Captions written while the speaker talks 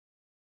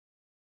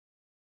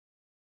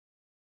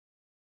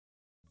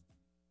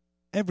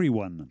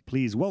Everyone,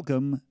 please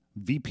welcome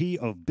VP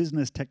of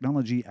Business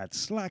Technology at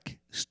Slack,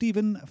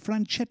 Stephen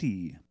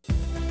Franchetti.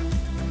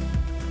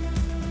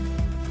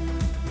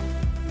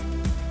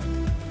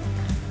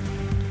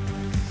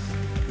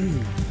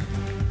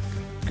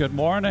 Good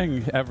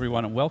morning,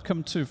 everyone, and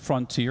welcome to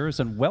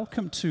Frontiers, and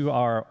welcome to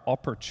our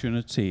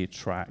opportunity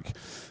track.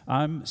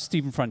 I'm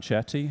Stephen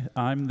Franchetti.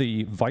 I'm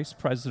the Vice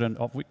President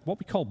of what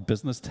we call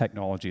Business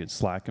Technology at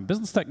Slack. And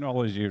Business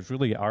Technology is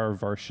really our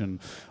version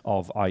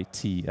of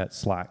IT at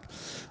Slack.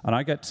 And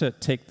I get to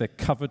take the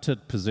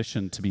coveted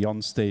position to be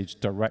on stage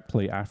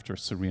directly after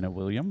Serena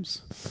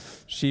Williams.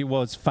 She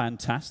was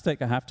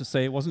fantastic, I have to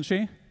say, wasn't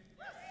she?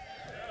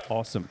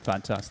 Awesome,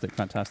 fantastic,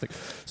 fantastic.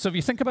 So if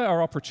you think about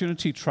our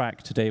opportunity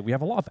track today, we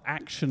have a lot of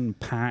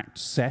action-packed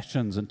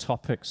sessions and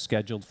topics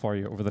scheduled for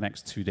you over the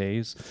next 2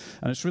 days.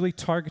 And it's really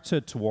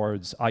targeted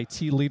towards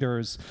IT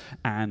leaders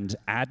and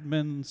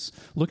admins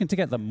looking to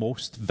get the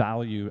most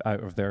value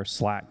out of their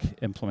Slack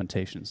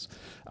implementations.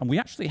 And we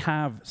actually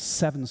have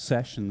 7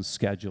 sessions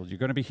scheduled. You're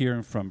going to be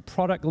hearing from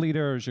product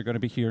leaders, you're going to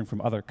be hearing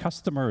from other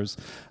customers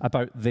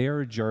about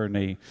their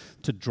journey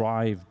to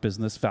drive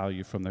business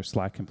value from their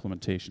Slack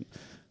implementation.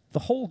 The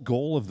whole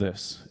goal of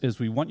this is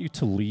we want you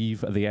to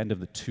leave at the end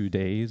of the 2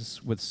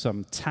 days with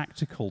some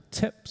tactical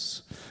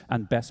tips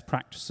and best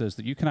practices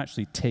that you can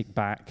actually take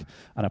back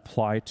and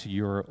apply to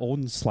your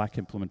own Slack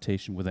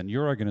implementation within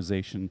your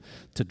organization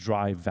to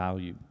drive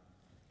value.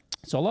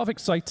 So a lot of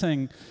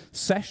exciting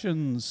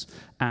sessions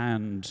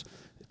and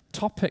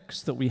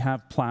topics that we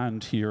have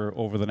planned here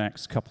over the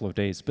next couple of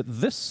days. But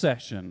this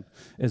session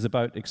is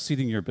about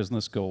exceeding your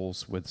business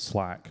goals with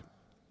Slack.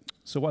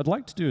 So what I'd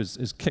like to do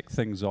is kick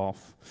things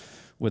off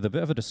with a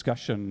bit of a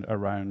discussion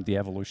around the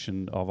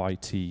evolution of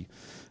IT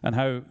and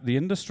how the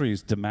industry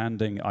is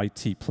demanding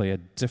IT play a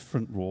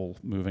different role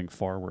moving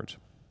forward.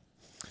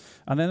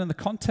 And then in the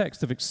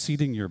context of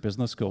exceeding your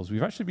business goals,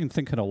 we've actually been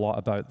thinking a lot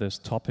about this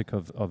topic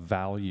of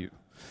value.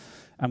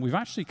 And we've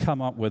actually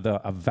come up with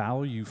a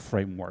value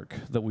framework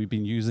that we've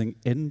been using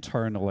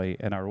internally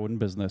in our own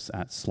business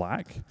at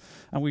Slack.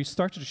 And we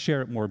started to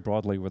share it more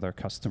broadly with our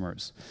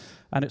customers.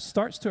 And it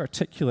starts to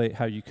articulate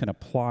how you can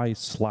apply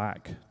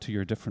Slack to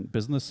your different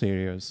business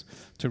areas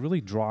to really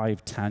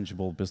drive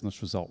tangible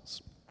business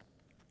results.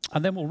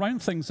 And then we'll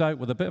round things out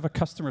with a bit of a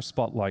customer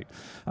spotlight.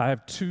 I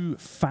have 2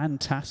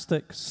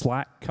 fantastic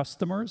Slack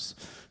customers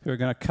who are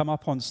going to come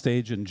up on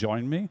stage and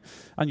join me.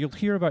 And you'll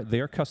hear about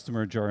their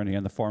customer journey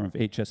in the form of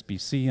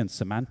HSBC and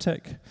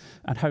Symantec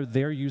and how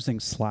they're using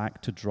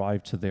Slack to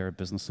drive to their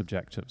business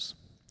objectives.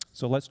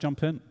 So let's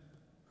jump in.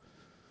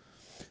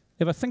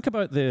 If I think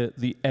about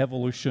the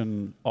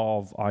evolution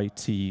of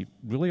IT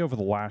really over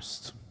the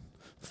last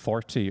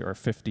 40 or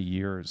 50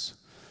 years,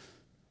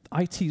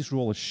 IT's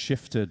role has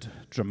shifted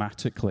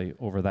dramatically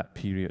over that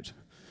period.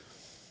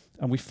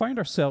 And we find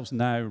ourselves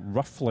now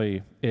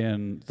roughly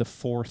in the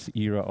 4th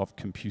era of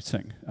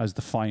computing, as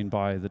defined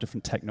by the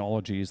different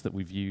technologies that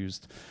we've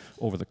used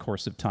over the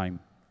course of time.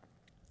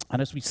 And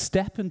as we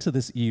step into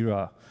this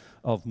era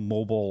of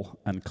mobile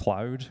and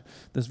cloud,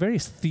 there's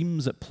various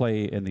themes at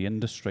play in the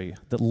industry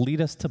that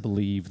lead us to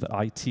believe that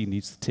IT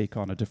needs to take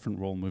on a different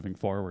role moving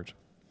forward.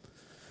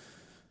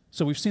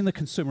 So we've seen the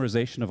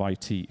consumerization of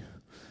IT.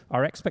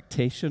 Our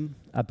expectation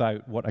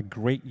about what a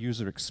great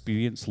user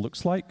experience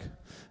looks like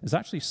is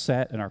actually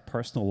set in our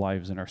personal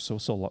lives and our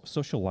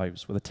social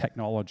lives with the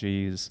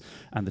technologies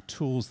and the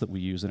tools that we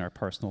use in our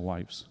personal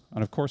lives.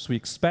 And of course, we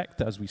expect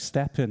that as we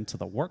step into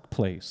the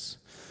workplace,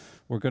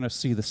 we're going to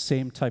see the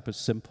same type of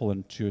simple,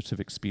 intuitive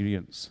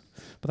experience.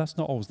 But that's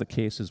not always the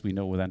case, as we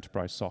know, with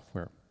enterprise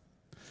software.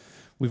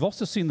 We've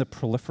also seen the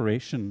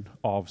proliferation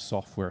of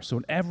software. So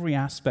in every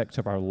aspect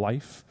of our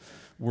life,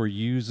 we're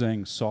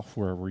using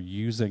software, we're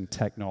using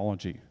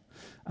technology.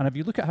 And if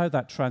you look at how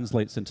that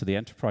translates into the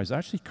enterprise, it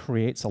actually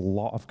creates a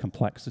lot of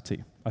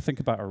complexity. I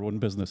think about our own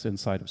business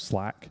inside of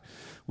Slack.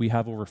 We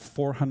have over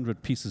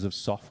 400 pieces of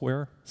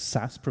software,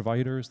 SaaS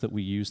providers, that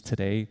we use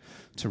today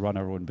to run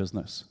our own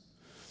business.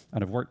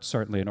 And I've worked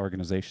certainly in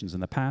organizations in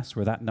the past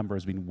where that number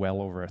has been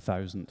well over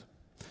 1,000.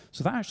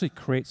 So that actually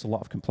creates a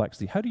lot of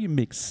complexity. How do you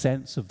make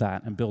sense of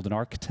that and build an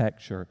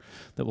architecture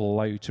that will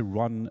allow you to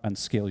run and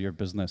scale your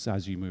business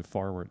as you move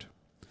forward?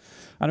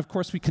 And of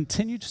course, we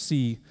continue to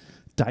see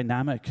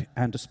dynamic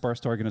and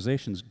dispersed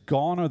organizations.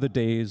 Gone are the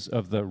days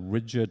of the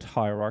rigid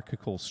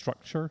hierarchical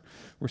structure.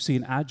 We're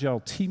seeing agile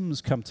teams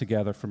come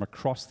together from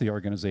across the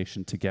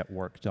organization to get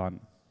work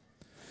done.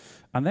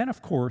 And then,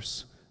 of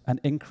course, an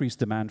increased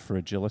demand for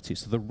agility.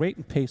 So the rate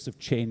and pace of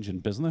change in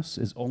business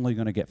is only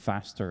going to get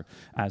faster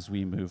as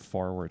we move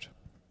forward.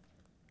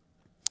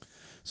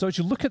 So as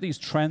you look at these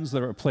trends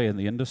that are at play in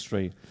the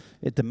industry,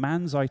 it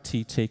demands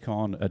IT take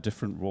on a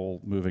different role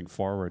moving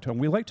forward. And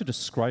we like to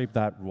describe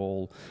that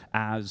role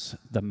as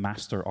the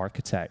master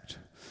architect.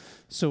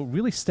 So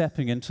really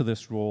stepping into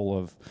this role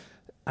of,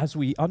 as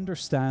we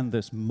understand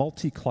this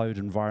multi-cloud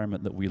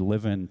environment that we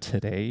live in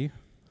today,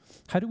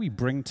 How do we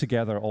bring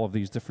together all of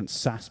these different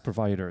SaaS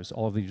providers,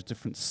 all of these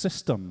different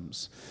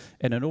systems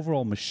in an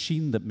overall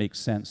machine that makes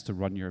sense to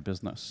run your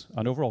business,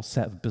 an overall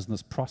set of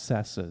business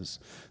processes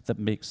that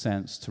make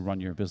sense to run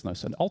your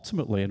business, and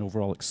ultimately an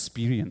overall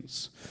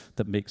experience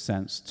that makes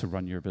sense to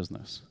run your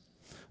business?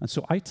 And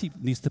so IT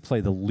needs to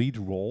play the lead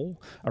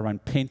role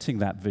around painting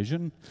that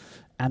vision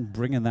and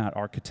bringing that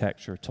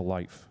architecture to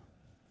life.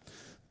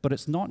 But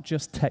it's not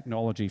just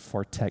technology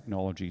for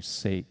technology's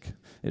sake.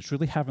 It's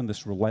really having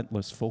this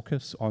relentless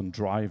focus on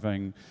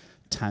driving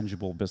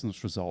tangible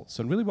business results.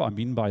 And really what I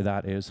mean by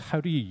that is, how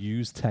do you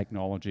use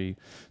technology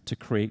to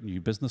create new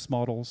business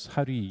models?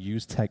 How do you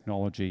use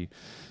technology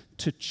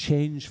to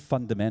change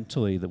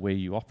fundamentally the way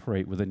you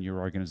operate within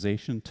your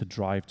organization to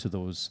drive to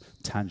those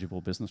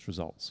tangible business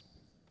results?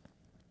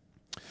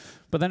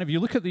 But then if you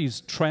look at these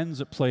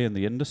trends at play in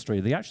the industry,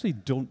 they actually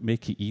don't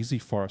make it easy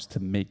for us to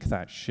make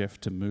that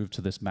shift, to move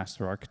to this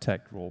master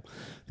architect role.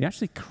 They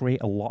actually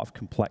create a lot of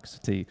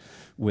complexity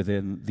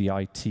within the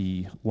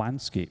IT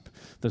landscape.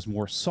 There's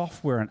more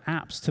software and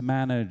apps to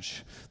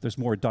manage. There's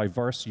more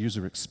diverse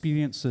user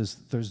experiences.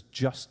 There's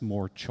just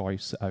more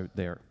choice out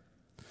there.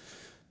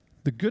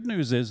 The good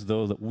news is,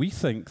 though, that we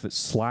think that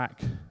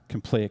Slack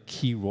can play a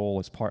key role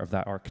as part of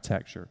that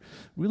architecture,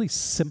 really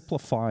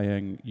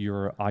simplifying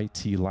your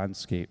IT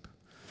landscape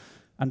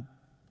and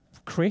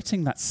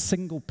creating that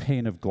single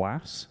pane of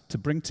glass to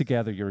bring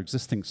together your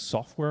existing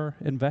software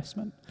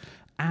investment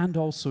and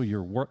also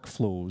your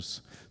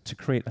workflows to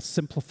create a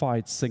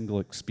simplified single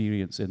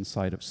experience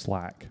inside of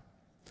Slack.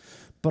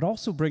 But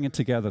also bringing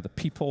together the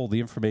people, the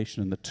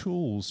information, and the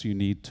tools you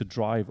need to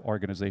drive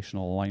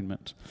organizational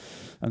alignment.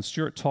 And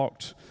Stuart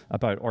talked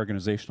about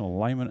organizational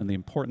alignment and the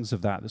importance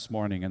of that this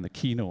morning in the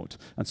keynote.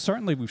 And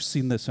certainly we've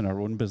seen this in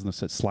our own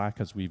business at Slack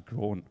as we've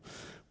grown.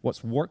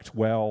 What's worked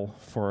well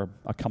for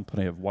a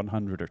company of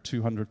 100 or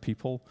 200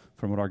 people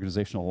from an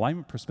organizational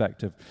alignment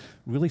perspective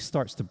really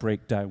starts to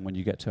break down when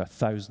you get to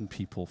 1,000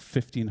 people,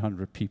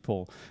 1,500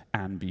 people,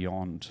 and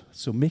beyond.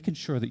 So making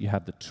sure that you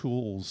have the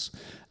tools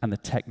and the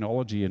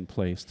technology in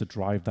place to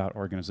drive that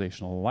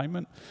organizational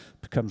alignment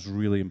becomes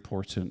really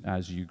important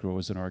as you grow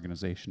as an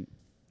organization.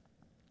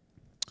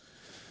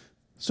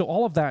 So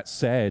all of that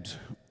said,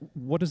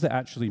 what does it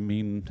actually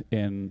mean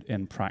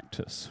in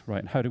practice,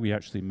 right? How do we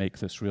actually make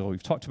this real?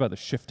 We've talked about the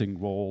shifting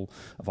role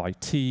of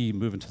IT,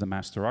 moving to the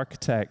master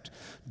architect,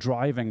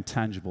 driving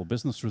tangible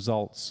business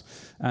results,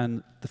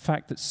 and the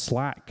fact that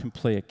Slack can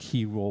play a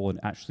key role in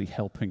actually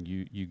helping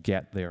you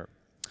get there.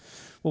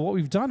 Well, what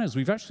we've done is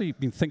we've actually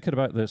been thinking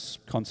about this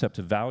concept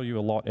of value a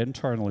lot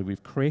internally.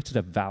 We've created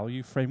a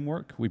value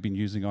framework we've been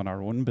using on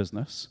our own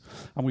business,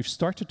 and we've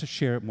started to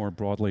share it more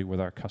broadly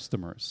with our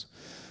customers.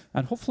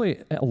 And hopefully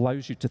it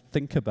allows you to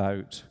think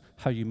about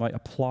how you might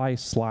apply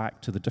Slack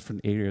to the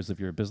different areas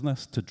of your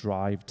business to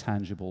drive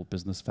tangible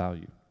business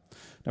value.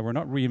 Now, we're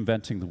not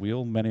reinventing the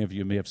wheel. Many of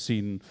you may have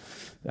seen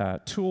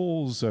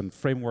tools and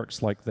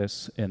frameworks like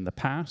this in the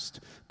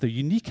past. The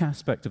unique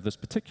aspect of this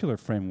particular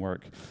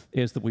framework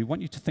is that we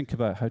want you to think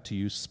about how to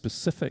use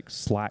specific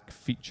Slack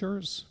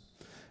features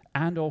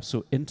and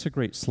also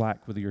integrate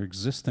Slack with your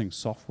existing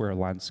software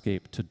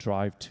landscape to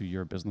drive to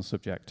your business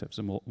objectives.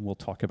 And we'll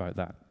talk about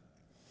that.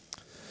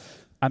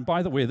 And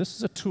by the way, this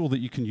is a tool that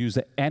you can use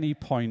at any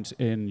point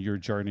in your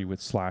journey with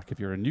Slack.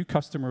 If you're a new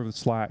customer with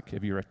Slack,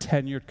 if you're a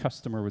tenured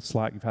customer with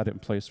Slack, you've had it in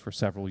place for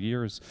several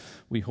years,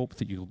 we hope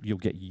that you'll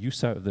get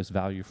use out of this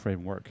value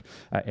framework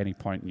at any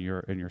point in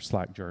your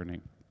Slack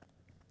journey.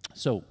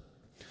 So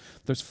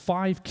there's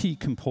 5 key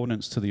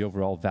components to the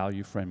overall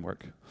value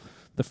framework.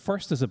 The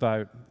first is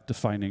about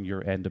defining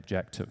your end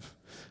objective.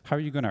 How are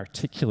you going to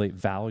articulate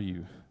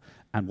value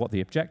and what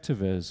the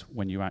objective is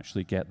when you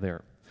actually get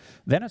there?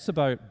 Then it's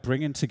about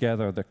bringing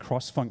together the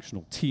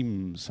cross-functional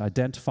teams,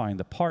 identifying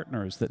the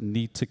partners that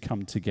need to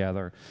come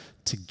together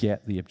to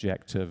get the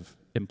objective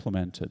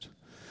implemented.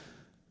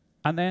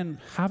 And then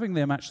having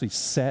them actually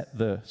set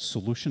the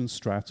solution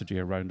strategy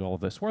around all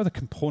of this. What are the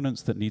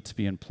components that need to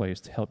be in place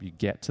to help you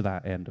get to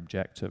that end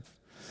objective?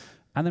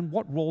 And then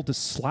what role does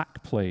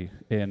Slack play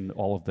in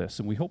all of this?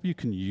 And we hope you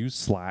can use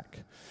Slack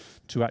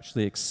to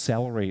actually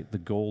accelerate the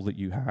goal that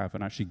you have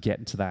and actually get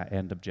into that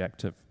end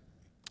objective.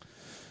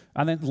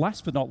 And then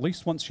last but not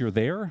least, once you're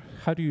there,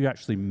 how do you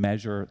actually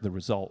measure the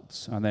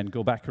results? And then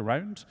go back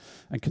around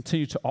and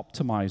continue to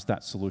optimize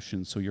that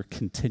solution so you're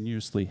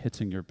continuously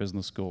hitting your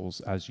business goals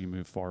as you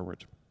move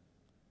forward.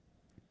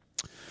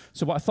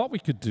 So what I thought we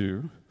could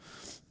do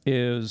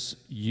is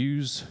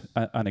use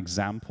an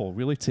example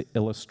really to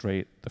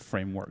illustrate the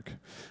framework.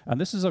 And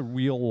this is a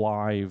real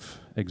live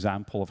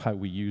example of how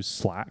we use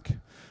Slack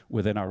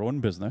within our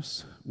own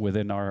business,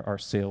 within our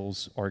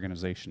sales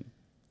organization.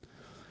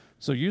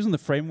 So using the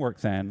framework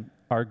then,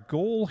 our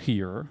goal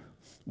here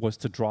was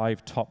to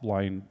drive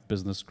top-line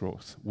business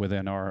growth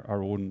within our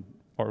own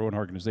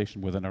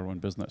organization, within our own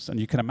business. And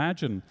you can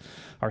imagine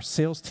our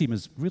sales team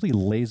is really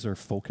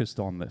laser-focused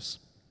on this.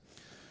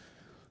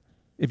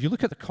 If you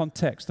look at the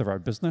context of our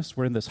business,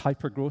 we're in this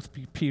hyper-growth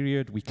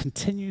period. We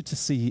continue to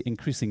see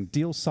increasing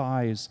deal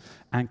size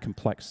and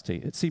complexity.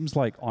 It seems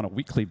like on a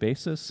weekly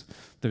basis,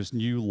 there's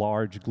new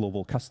large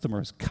global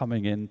customers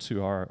coming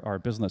into our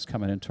business,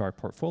 coming into our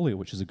portfolio,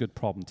 which is a good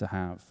problem to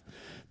have.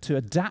 To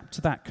adapt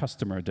to that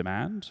customer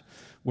demand,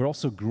 we're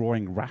also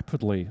growing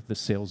rapidly the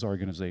sales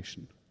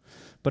organization.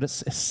 But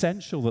it's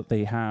essential that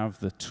they have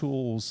the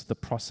tools, the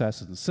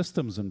processes, and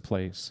systems in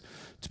place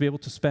to be able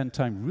to spend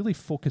time really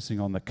focusing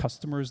on the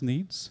customer's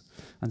needs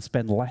and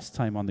spend less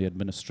time on the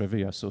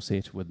administrivia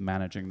associated with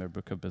managing their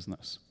book of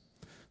business.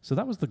 So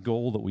that was the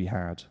goal that we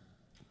had.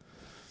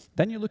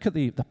 Then you look at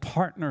the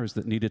partners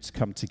that needed to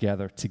come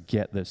together to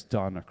get this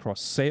done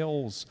across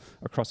sales,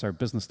 across our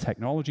business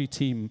technology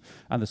team,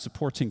 and the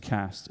supporting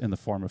cast in the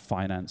form of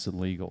finance and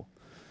legal,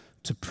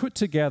 to put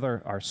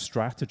together our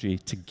strategy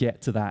to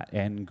get to that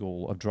end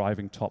goal of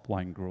driving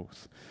top-line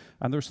growth.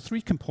 And there's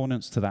 3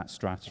 components to that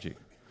strategy.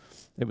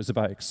 It was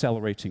about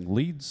accelerating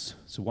leads.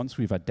 So once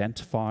we've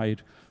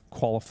identified,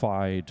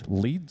 qualified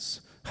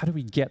leads, how do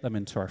we get them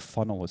into our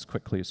funnel as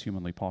quickly as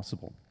humanly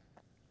possible?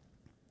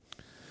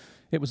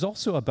 It was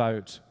also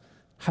about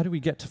how do we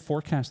get to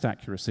forecast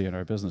accuracy in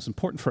our business?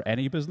 Important for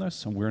any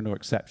business, and we're no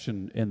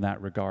exception in that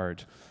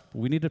regard. But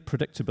we needed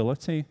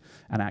predictability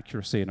and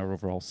accuracy in our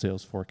overall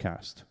sales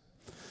forecast.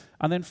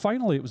 And then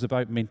finally, it was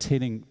about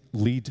maintaining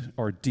lead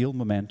or deal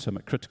momentum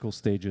at critical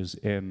stages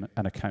in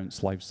an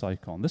account's life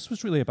cycle. And this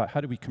was really about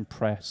how do we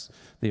compress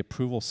the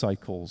approval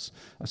cycles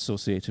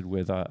associated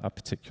with a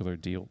particular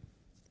deal.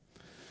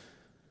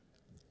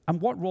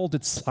 And what role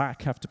did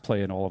Slack have to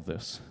play in all of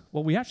this?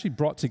 Well, we actually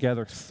brought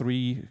together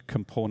 3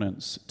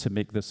 components to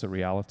make this a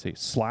reality: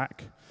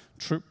 Slack,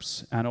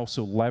 Troops, and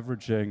also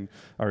leveraging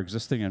our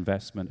existing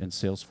investment in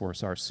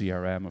Salesforce, our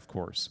CRM, of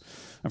course.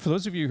 And for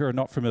those of you who are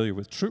not familiar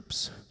with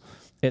Troops,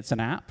 it's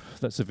an app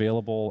that's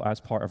available as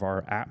part of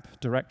our app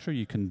directory.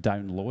 You can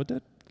download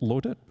it,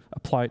 load it,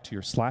 apply it to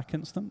your Slack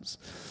instance,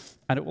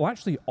 and it will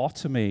actually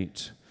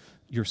automate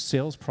your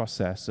sales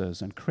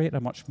processes and create a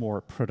much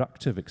more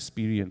productive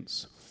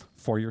experience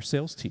for your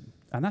sales team.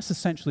 And that's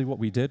essentially what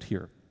we did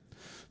here.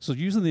 So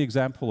using the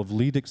example of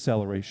lead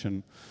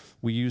acceleration,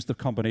 we used the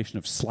combination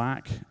of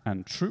Slack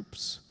and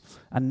Troops.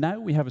 And now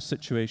we have a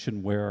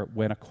situation where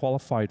when a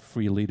qualified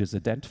free lead is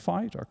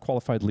identified, or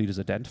qualified lead is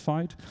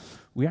identified,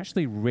 we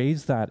actually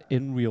raise that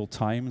in real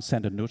time and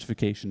send a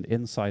notification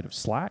inside of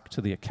Slack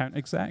to the account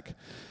exec.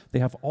 They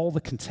have all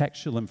the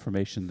contextual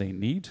information they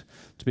need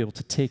to be able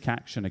to take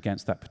action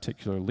against that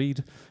particular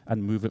lead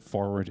and move it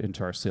forward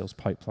into our sales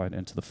pipeline,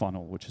 into the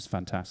funnel, which is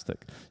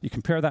fantastic. You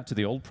compare that to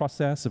the old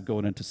process of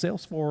going into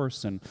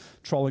Salesforce and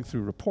trawling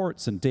through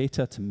reports and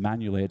data to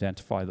manually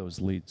identify those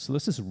leads. So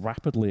this has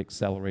rapidly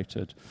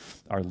accelerated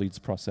our leads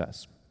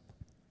process.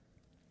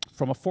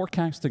 From a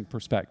forecasting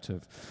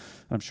perspective,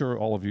 I'm sure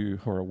all of you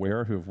who are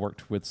aware, who have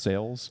worked with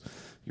sales,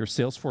 your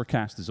sales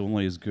forecast is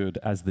only as good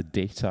as the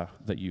data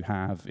that you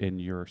have in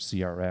your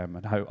CRM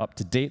and how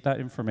up-to-date that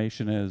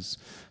information is,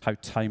 how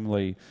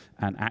timely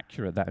and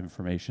accurate that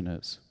information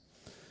is.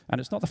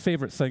 And it's not the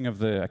favorite thing of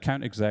the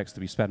account execs to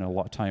be spending a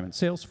lot of time in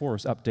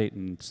Salesforce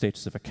updating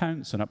status of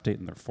accounts and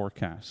updating their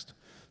forecast.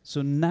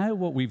 So now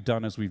what we've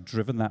done is we've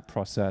driven that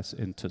process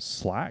into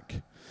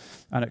Slack,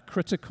 and at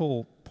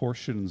critical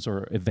portions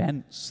or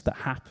events that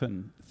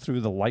happen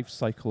through the life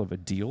cycle of a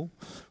deal,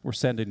 we're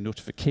sending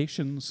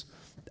notifications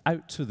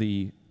out to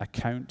the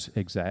account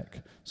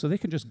exec so they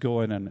can just go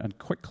in and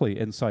quickly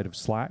inside of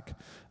Slack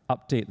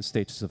update the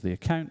status of the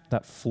account.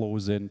 That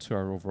flows into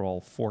our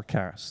overall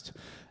forecast.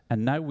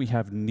 And now we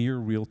have near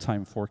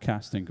real-time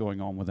forecasting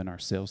going on within our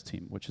sales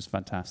team, which is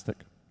fantastic.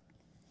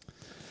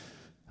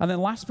 And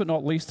then last but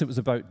not least, it was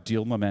about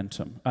deal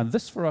momentum. And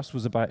this for us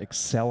was about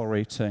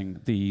accelerating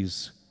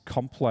these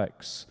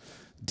complex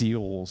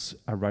deals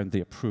around the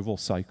approval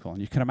cycle.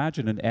 And you can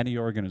imagine in any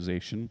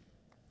organization,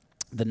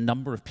 the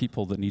number of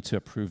people that need to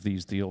approve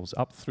these deals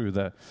up through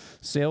the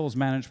sales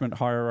management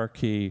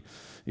hierarchy,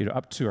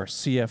 up to our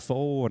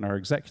CFO and our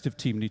executive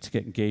team need to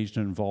get engaged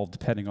and involved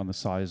depending on the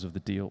size of the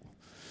deal.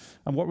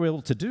 And what we're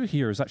able to do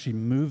here is actually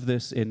move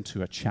this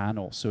into a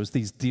channel. So as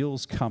these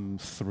deals come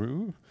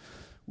through,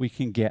 we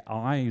can get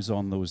eyes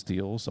on those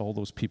deals, all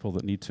those people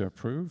that need to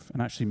approve,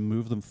 and actually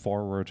move them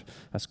forward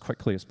as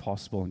quickly as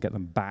possible and get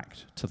them back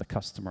to the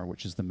customer,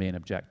 which is the main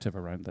objective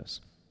around this.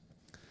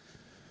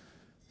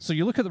 So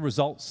you look at the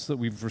results that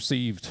we've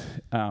received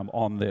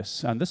on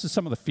this, and this is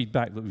some of the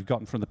feedback that we've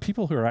gotten from the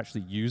people who are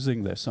actually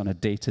using this on a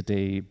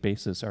day-to-day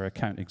basis, our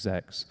account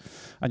execs.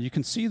 And you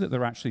can see that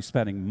they're actually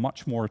spending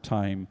much more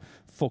time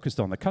focused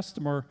on the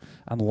customer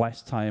and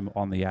less time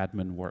on the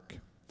admin work.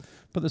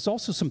 But there's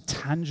also some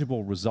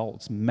tangible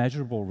results,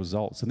 measurable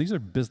results, and these are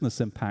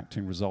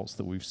business-impacting results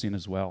that we've seen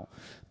as well.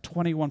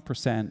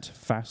 21%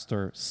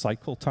 faster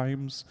cycle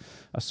times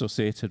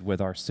associated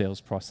with our sales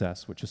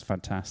process, which is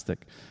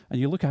fantastic. And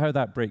you look at how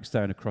that breaks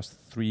down across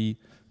the 3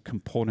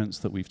 components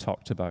that we've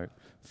talked about: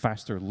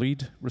 faster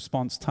lead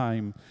response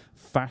time,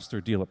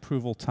 faster deal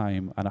approval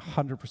time, and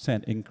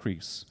 100%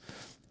 increase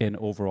in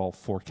overall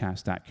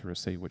forecast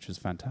accuracy, which is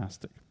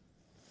fantastic.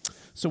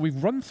 So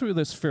we've run through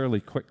this fairly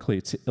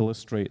quickly to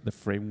illustrate the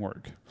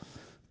framework,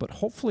 but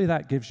hopefully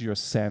that gives you a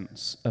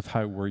sense of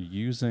how we're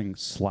using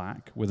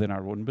Slack within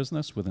our own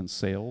business, within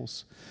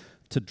sales,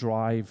 to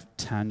drive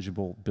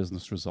tangible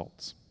business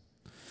results.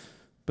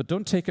 But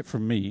don't take it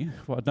from me.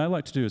 What I'd now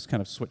like to do is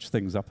kind of switch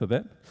things up a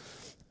bit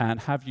and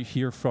have you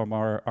hear from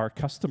our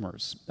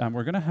customers. And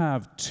we're going to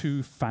have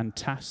two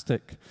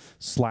fantastic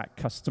Slack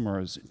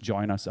customers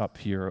join us up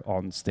here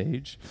on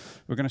stage.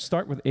 We're going to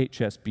start with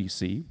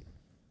HSBC.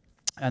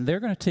 And they're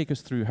going to take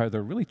us through how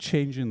they're really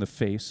changing the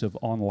face of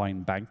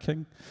online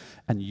banking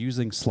and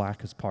using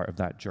Slack as part of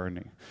that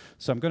journey.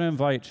 So I'm going to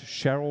invite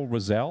Cheryl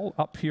Razzell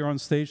up here on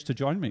stage to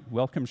join me.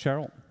 Welcome,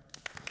 Cheryl.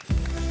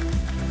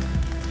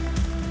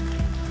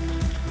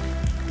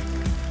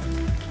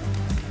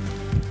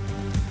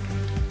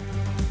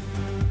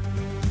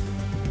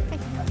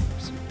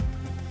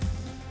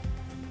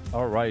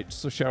 All right,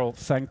 so Cheryl,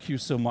 thank you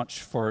so much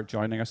for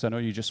joining us. I know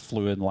you just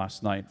flew in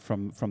last night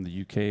from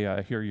the UK.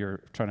 I hear you're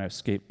trying to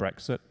escape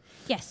Brexit.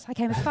 Yes, I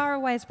came as far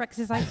away as Brexit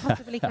as I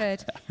possibly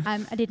could.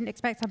 I didn't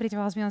expect somebody to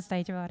ask me on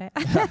stage about it.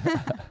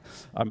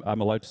 I'm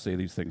allowed to say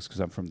these things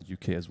because I'm from the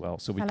UK as well,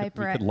 so we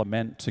could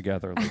lament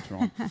together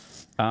later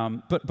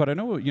on. But I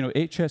know,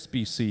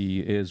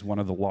 HSBC is one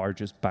of the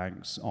largest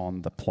banks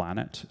on the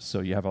planet, so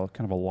you have a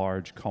kind of a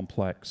large,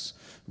 complex,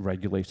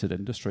 regulated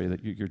industry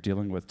that you're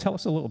dealing with. Tell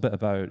us a little bit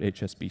about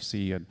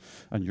HSBC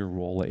and your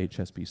role at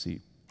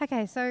HSBC.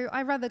 Okay, so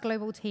I run the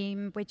global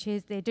team, which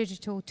is the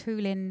digital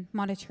tooling,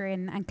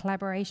 monitoring, and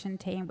collaboration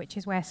team, which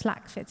is where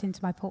Slack fits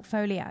into my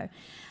portfolio.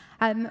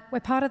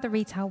 We're part of the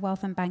retail,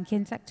 wealth, and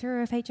banking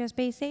sector of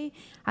HSBC.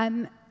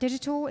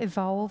 Digital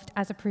evolved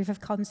as a proof of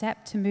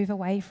concept to move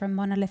away from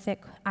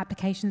monolithic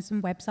applications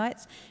and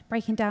websites,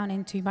 breaking down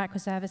into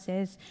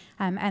microservices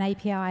and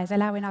APIs,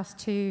 allowing us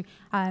to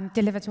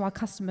deliver to our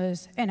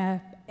customers in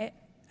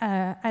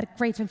at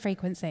greater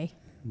frequency.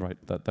 Right,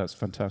 that's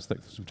fantastic.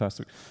 That's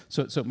fantastic.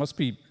 So it must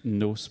be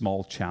no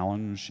small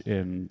challenge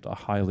in a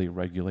highly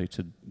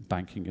regulated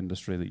banking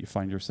industry that you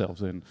find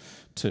yourselves in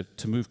to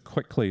move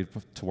quickly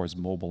towards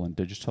mobile and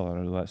digital.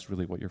 I know that's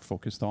really what you're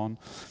focused on.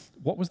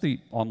 What was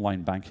the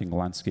online banking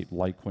landscape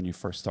like when you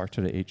first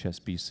started at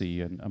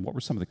HSBC, and what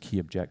were some of the key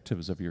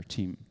objectives of your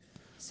team?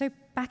 So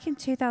back in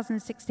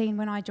 2016,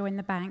 when I joined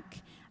the bank,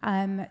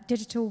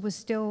 digital was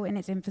still in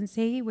its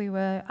infancy. We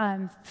were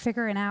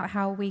figuring out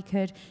how we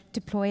could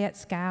deploy at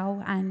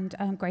scale and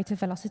greater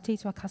velocity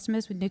to our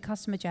customers with new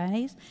customer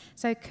journeys.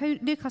 So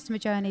new customer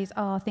journeys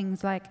are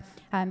things like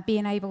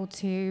being able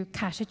to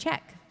cash a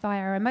check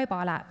via a mobile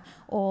app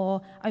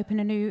or open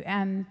a new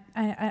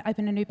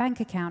bank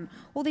account.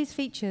 All these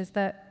features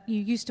that you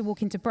used to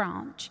walk into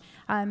branch.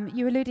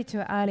 You alluded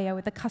to it earlier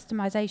with the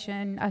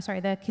customization,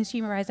 the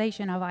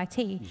consumerization of IT.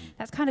 Mm-hmm.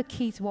 That's kind of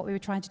key to what we were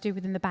trying to do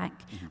within the bank.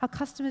 Mm-hmm.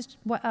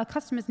 Our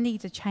customers'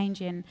 needs are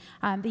changing.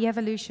 The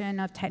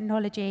evolution of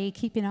technology,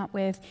 keeping up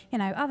with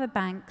other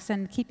banks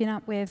and keeping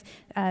up with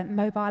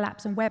mobile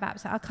apps and web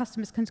apps that our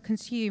customers can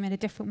consume in a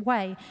different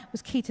way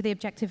was key to the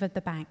objective of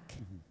the bank.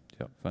 Mm-hmm.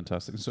 Yeah,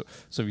 fantastic. So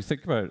if you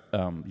think about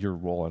your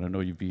role, and I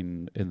know you've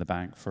been in the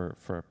bank for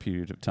a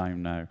period of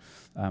time now,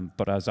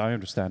 but as I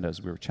understand it,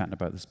 as we were chatting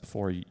about this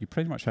before, you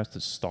pretty much have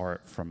to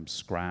start from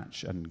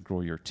scratch and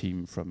grow your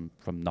team from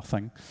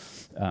nothing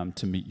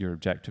to meet your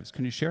objectives.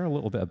 Can you share a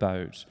little bit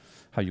about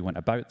how you went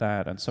about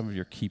that and some of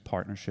your key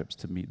partnerships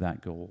to meet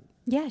that goal?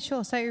 Yeah,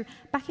 sure. So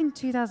back in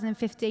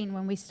 2015,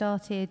 when we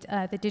started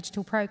the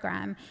digital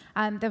program,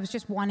 there was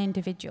just one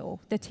individual.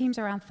 The team's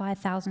around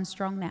 5,000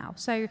 strong now.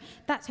 So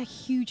that's a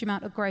huge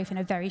amount of growth in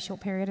a very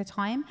short period of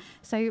time.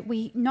 So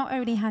we not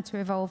only had to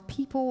evolve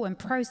people and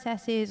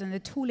processes and the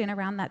tooling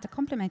around that to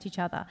complement each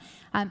other,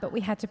 but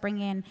we had to bring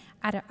in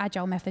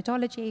agile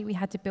methodology. We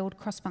had to build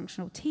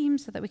cross-functional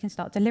teams so that we can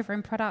start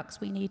delivering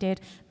products. We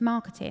needed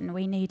marketing.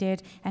 We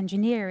needed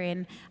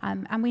engineering.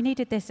 And we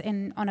needed this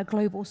on a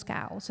global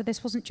scale. So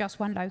this wasn't just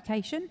one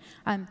location.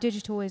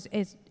 Digital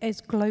is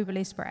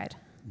globally spread.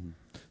 Mm.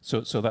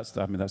 So that's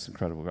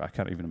incredible. I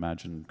can't even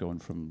imagine going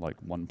from like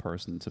one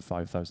person to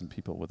 5,000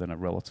 people within a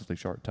relatively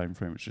short time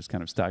frame, which is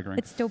kind of staggering.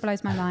 It still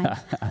blows my mind.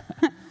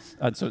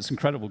 And so it's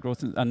incredible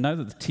growth. And now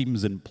that the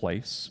team's in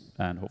place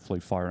and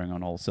hopefully firing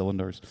on all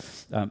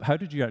cylinders, how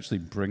did you actually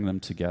bring them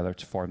together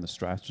to form the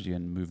strategy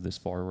and move this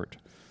forward?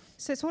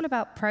 So it's all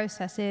about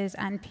processes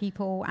and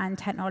people and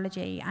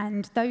technology,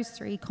 and those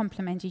three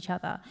complement each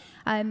other.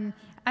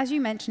 As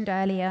you mentioned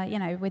earlier,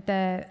 with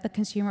the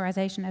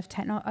consumerization of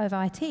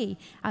IT,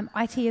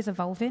 IT is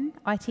evolving.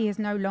 IT is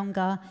no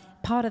longer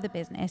part of the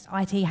business.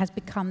 IT has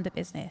become the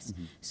business.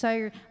 Mm-hmm.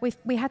 So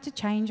we had to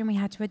change and we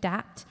had to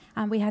adapt,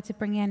 and we had to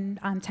bring in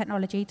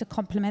technology to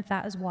complement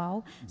that as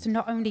well. Mm-hmm. So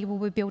not only were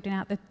we building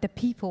out the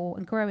people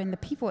and growing the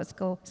people at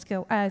scale,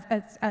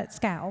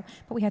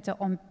 but we had to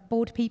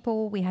onboard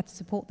people. We had to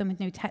support them with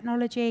new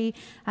technology,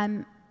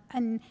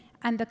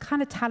 and the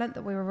kind of talent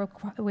that we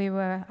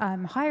were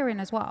hiring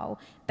as well,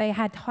 they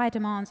had high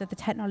demands of the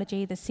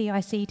technology, the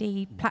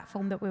CI/CD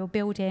platform that we were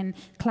building,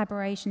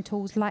 collaboration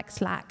tools like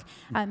Slack.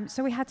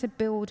 So we had to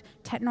build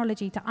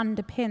technology to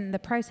underpin the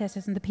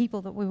processes and the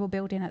people that we were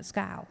building at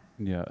scale.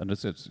 Yeah, and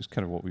it's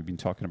kind of what we've been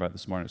talking about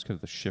this morning. It's kind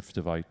of the shift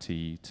of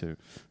IT to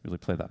really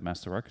play that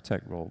master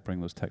architect role,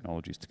 bring those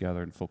technologies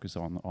together and focus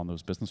on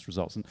those business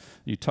results. And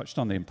you touched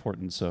on the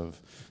importance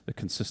of the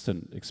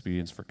consistent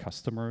experience for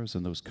customers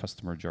and those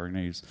customer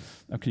journeys.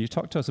 Can you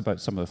talk to us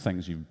about some of the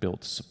things you've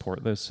built to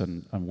support this,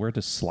 and where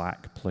does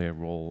Slack play a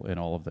role in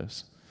all of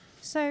this?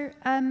 So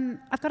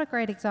I've got a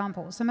great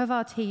example. Some of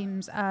our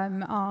teams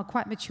are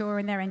quite mature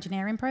in their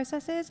engineering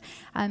processes,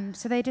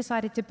 so they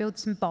decided to build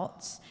some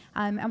bots.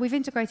 And we've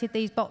integrated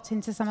these bots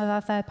into some of our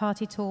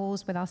third-party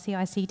tools with our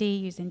CI/CD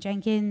using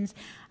Jenkins,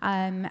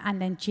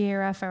 and then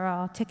Jira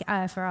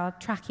for our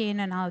tracking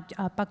and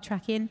our bug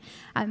tracking.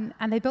 And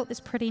they built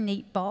this pretty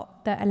neat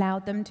bot that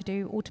allowed them to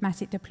do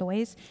automatic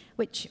deploys,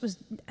 which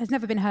has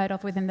never been heard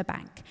of within the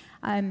bank.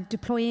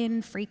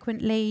 Deploying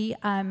frequently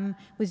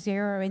with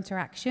zero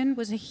interaction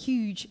was a huge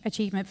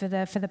achievement for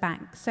the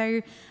bank.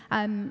 So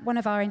one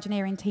of our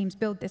engineering teams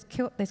built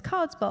this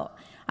cards bot,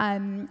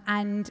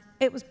 and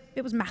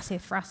it was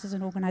massive for us as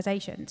an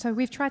organization. So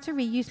we've tried to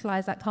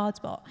reutilize that cards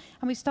bot,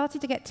 and we've started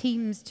to get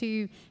teams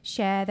to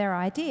share their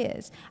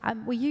ideas.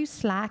 We use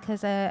Slack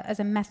as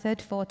a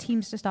method for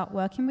teams to start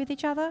working with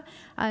each other.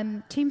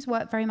 Teams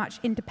work very much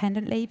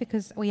independently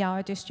because we are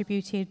a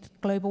distributed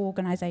global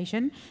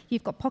organization.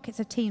 You've got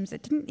pockets of teams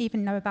that didn't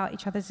even know about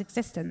each other's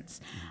existence,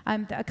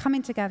 that are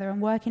coming together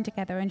and working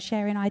together and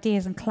sharing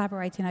ideas and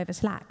collaborating over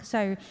Slack.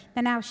 So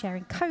they're now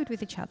sharing code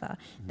with each other.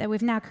 That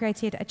we've now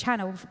created a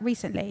channel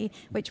recently,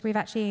 which we've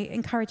actually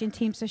encouraging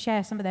teams to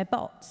share some of their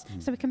bots,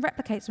 so we can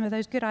replicate some of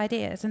those good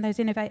ideas and those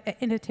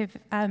innovative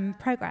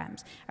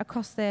programs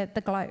across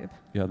the globe.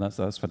 Yeah,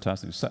 that's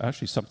fantastic. It's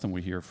actually something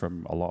we hear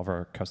from a lot of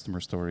our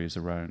customer stories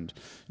around.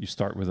 You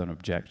start with an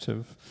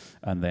objective,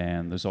 and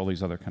then there's all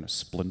these other kind of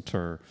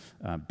splinter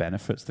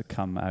benefits that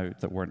come out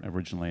that weren't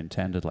originally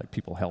intended, like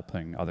people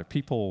helping other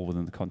people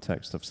within the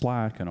context of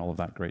Slack and all of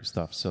that great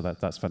stuff. So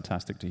that's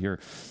fantastic to hear.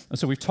 And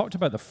so we've talked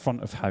about the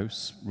front of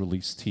house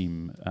release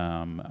team,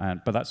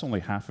 but that's only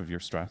half of your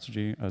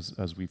strategy,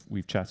 as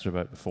we've chatted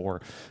about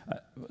before.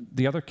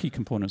 The other key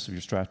components of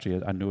your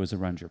strategy, I know, is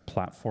around your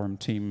platform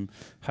team.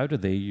 How do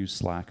they use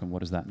Slack, and what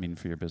does that mean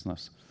for your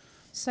business?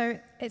 So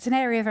it's an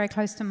area very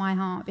close to my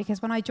heart,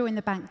 because when I joined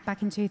the bank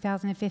back in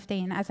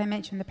 2015, as I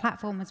mentioned, the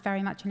platform was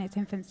very much in its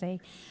infancy.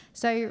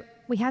 So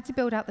we had to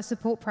build out the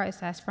support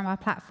process from our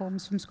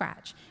platforms from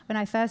scratch. When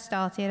I first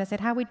started, I said,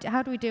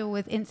 how do we deal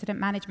with incident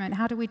management?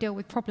 How do we deal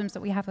with problems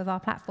that we have with our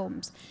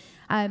platforms?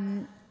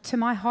 To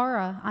my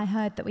horror, I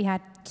heard that we had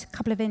a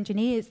couple of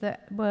engineers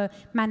that were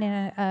manning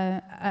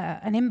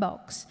an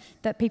inbox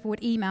that people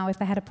would email if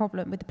they had a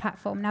problem with the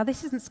platform. Now,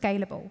 this isn't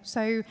scalable.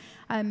 So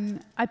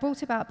I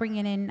brought about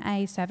bringing in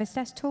a service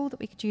desk tool that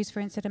we could use for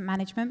incident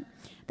management.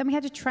 Then we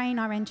had to train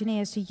our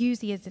engineers to use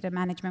the incident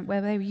management, where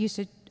they were used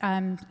to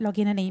log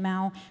in an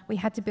email. We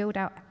had to build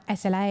out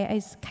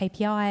SLAs,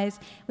 KPIs.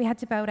 We had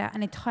to build out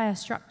an entire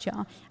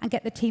structure and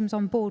get the teams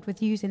on board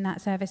with using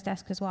that service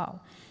desk as well.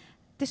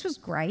 This was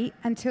great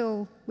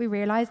until we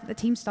realized that the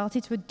team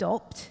started to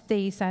adopt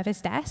the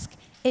service desk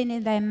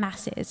in their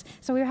masses.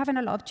 So we were having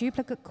a lot of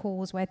duplicate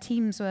calls where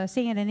teams were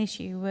seeing an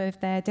issue with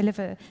their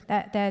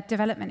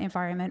development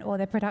environment or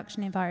their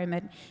production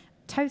environment,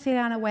 totally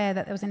unaware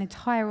that there was an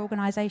entire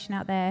organization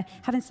out there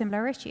having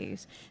similar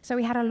issues. So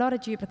we had a lot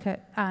of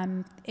duplicate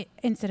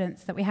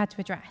incidents that we had to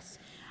address.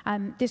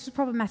 This was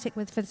problematic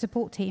for the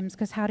support teams,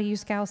 because how do you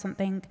scale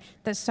something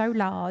that's so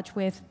large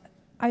with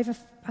over,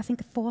 I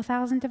think,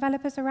 4,000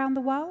 developers around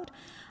the world?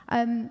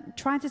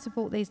 Trying to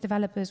support these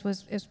developers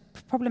is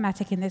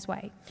problematic in this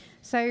way.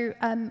 So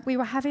we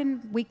were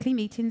having weekly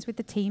meetings with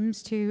the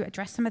teams to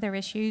address some of their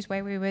issues,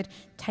 where we would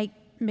take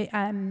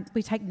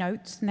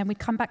notes, and then we'd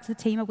come back to the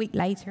team a week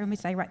later and we'd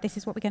say, right, this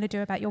is what we're going to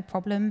do about your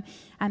problem.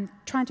 And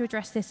trying to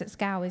address this at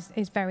scale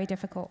is very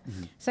difficult.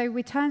 Mm-hmm. So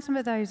we turned some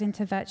of those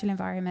into virtual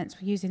environments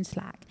using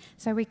Slack.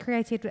 So we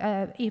created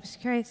a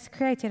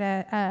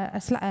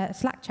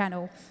Slack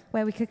channel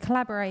where we could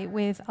collaborate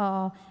with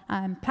our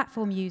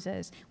platform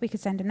users. We could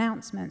send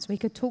announcements. We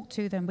could talk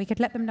to them. We could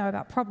let them know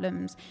about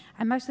problems.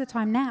 And most of the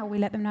time now, we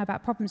let them know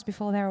about problems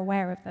before they're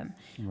aware of them.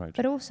 Right.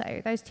 But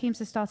also, those teams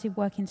have started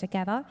working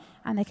together,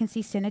 and they can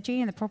see synergy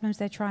in the problems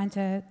they're trying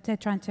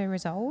to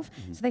resolve.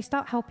 Mm-hmm. So they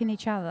start helping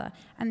each other.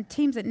 And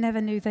teams that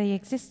never knew they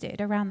existed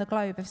around the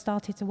globe have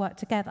started to work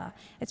together.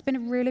 It's been a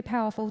really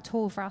powerful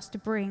tool for us to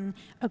bring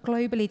a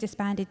globally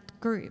disbanded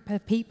group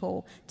of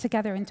people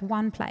together into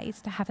one place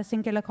to have a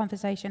singular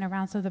conversation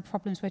around some of the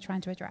problems we're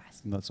trying to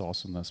address. That's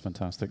awesome. That's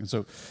fantastic. And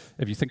so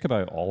if you think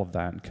about all of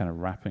that and kind of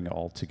wrapping it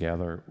all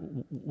together,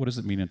 what does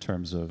it mean in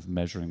terms of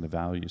measuring the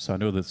value? So I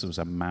know this was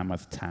a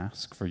mammoth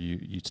task for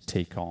you to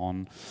take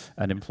on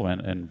and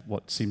implement in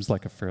what seems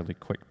like a fairly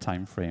quick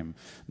time frame.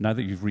 Now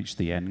that you've reached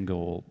the end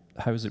goal,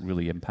 how has it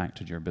really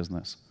impacted your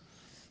business?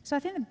 So I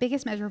think the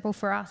biggest measurable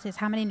for us is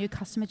how many new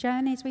customer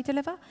journeys we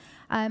deliver.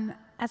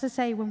 As I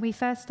say, when we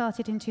first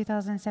started in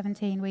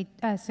 2015, we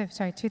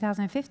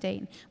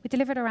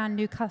delivered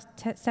around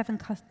 7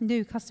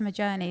 new customer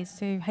journeys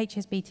to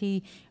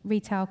HSBC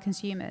retail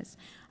consumers.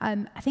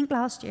 I think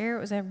last year it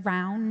was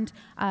around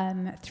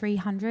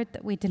 300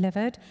 that we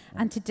delivered,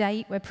 and to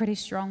date we're pretty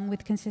strong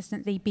with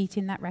consistently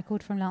beating that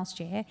record from last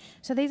year.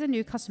 So these are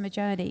new customer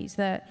journeys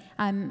that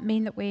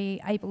mean that we're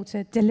able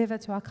to deliver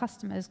to our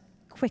customers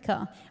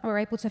quicker, and we're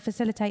able to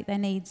facilitate their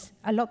needs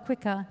a lot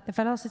quicker. The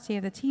velocity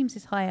of the teams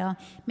is higher,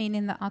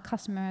 meaning that our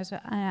customers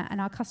and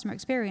our customer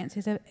experience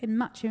is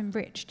much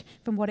enriched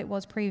from what it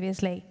was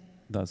previously.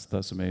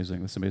 That's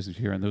amazing. That's amazing to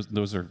hear, and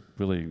those are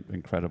really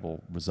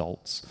incredible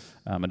results.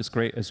 And it's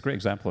great. It's a great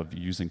example of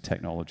using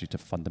technology to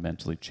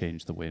fundamentally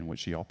change the way in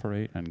which you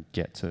operate and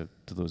get to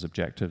those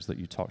objectives that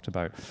you talked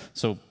about.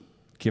 So,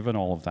 given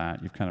all of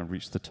that, you've kind of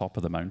reached the top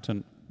of the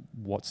mountain.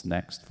 What's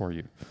next for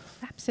you?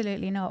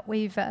 Absolutely not.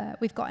 We've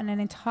got an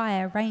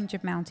entire range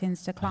of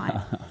mountains to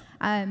climb.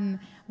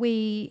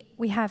 We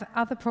have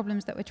other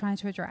problems that we're trying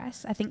to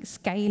address. I think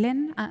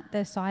scaling at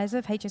the size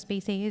of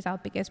HSBC is our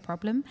biggest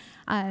problem.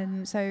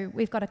 So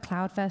we've got a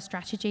cloud-first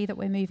strategy that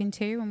we're moving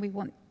to, and we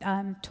want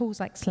tools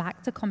like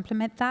Slack to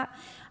complement that.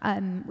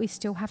 We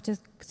still have to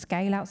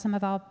scale out some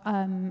of our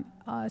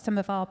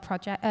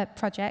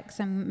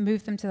projects and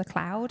move them to the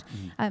cloud.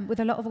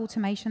 With a lot of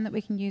automation that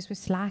we can use with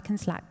Slack and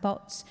Slack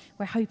bots,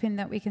 we're hoping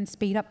that we can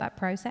speed up that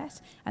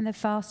process, and the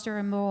faster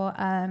and more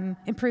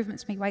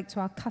improvements we make to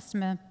our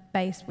customer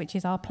base, which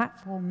is our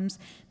platforms,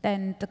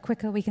 then the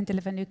quicker we can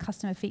deliver new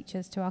customer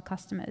features to our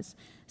customers.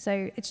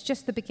 So it's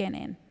just the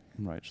beginning.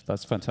 Right,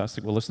 that's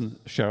fantastic. Well, listen,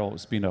 Cheryl,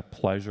 it's been a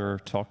pleasure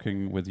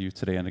talking with you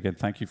today. And again,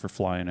 thank you for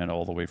flying in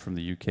all the way from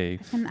the UK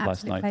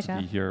last night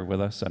to be here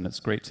with us. And it's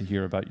great to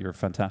hear about your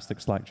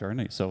fantastic Slack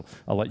journey. So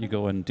I'll let you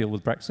go and deal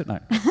with Brexit now.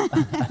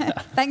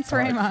 Thanks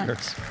very much.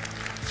 Cheers.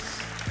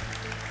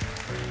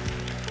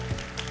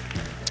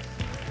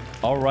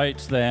 All right,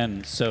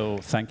 then. So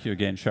thank you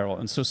again, Cheryl.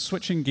 And so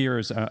switching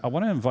gears, I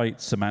want to invite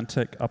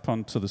Symantec up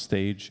onto the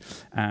stage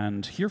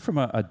and hear from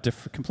a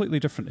completely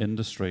different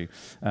industry,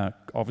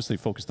 obviously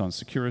focused on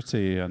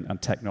security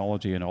and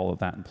technology and all of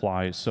that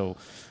implies. So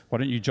why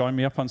don't you join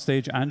me up on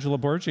stage, Angela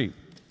Bhurji.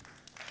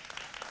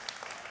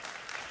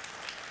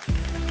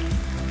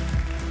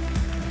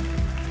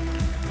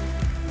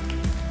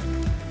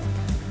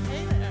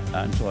 Hey there.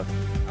 Angela,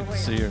 good to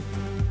see you.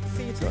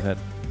 See you too. Go ahead.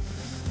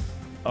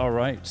 All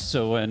right,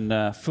 so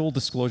in full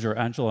disclosure,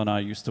 Angela and I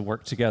used to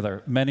work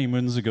together many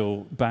moons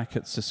ago back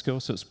at Cisco,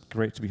 so it's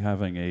great to be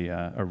having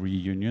a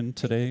reunion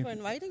today. Thank you for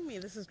inviting me,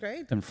 this is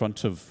great. In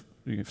front of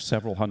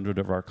several hundred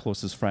of our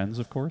closest friends,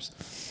 of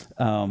course.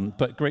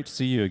 But great to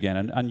see you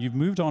again. And you've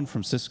moved on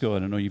from Cisco,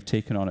 and I know you've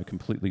taken on a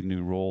completely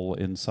new role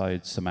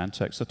inside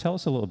Symantec. So tell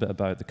us a little bit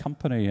about the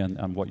company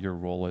and what your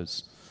role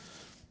is.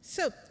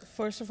 So,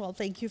 first of all,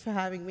 thank you for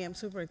having me. I'm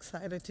super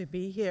excited to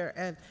be here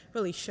and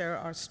really share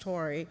our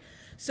story.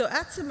 So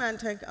at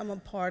Symantec, I'm a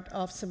part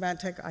of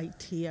Symantec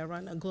IT. I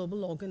run a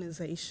global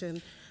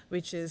organization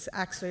which is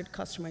Accelerate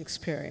Customer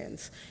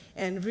Experience.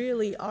 And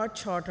really, our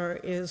charter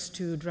is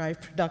to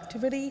drive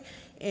productivity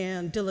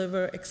and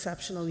deliver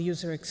exceptional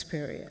user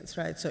experience,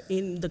 right? So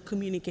in the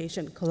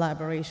communication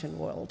collaboration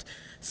world,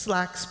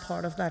 Slack's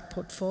part of that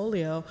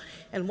portfolio.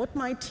 And what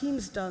my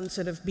team's done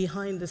sort of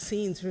behind the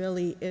scenes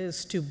really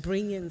is to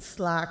bring in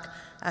Slack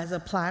as a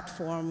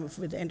platform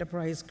with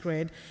enterprise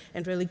grid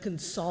and really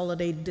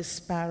consolidate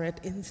disparate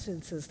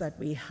instances that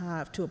we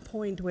have to a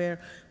point where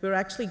we're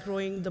actually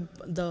growing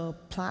the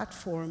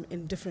platform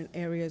in different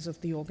areas of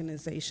the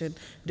organization,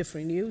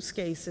 different use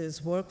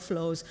cases,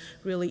 workflows,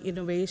 really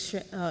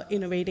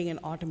innovating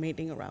and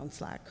automating around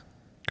Slack.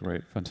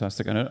 Great,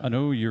 fantastic. I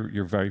know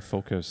you're very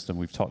focused, and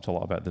we've talked a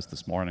lot about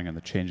this morning, and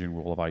the changing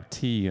role of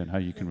IT and how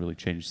you can really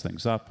change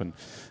things up and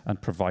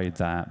provide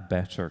that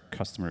better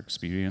customer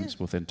experience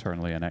both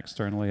internally and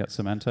externally at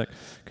Symantec.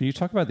 Can you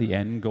talk about the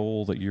end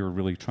goal that you're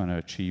really trying to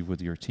achieve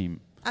with your team?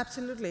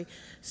 Absolutely.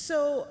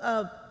 So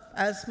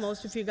as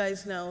most of you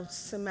guys know,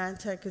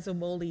 Symantec is a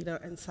world leader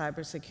in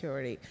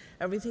cybersecurity.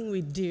 Everything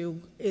we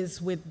do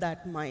is with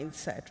that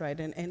mindset, right?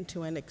 An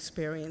end-to-end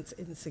experience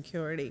in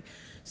security.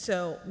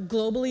 So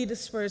globally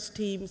dispersed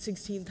team,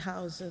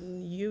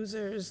 16,000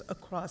 users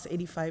across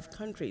 85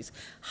 countries.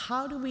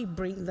 How do we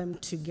bring them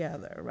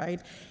together, right?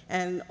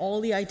 And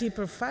all the IT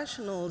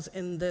professionals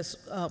in this,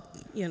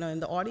 in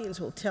the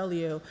audience will tell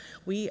you,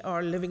 we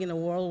are living in a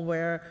world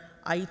where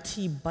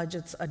IT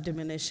budgets are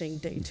diminishing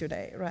day to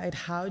day, right?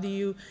 How do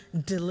you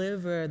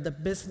deliver the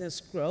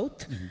business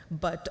growth,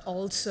 but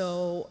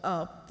also,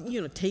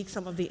 take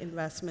some of the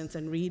investments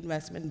and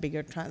reinvest in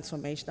bigger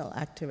transformational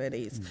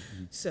activities?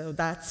 So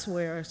that's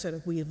where sort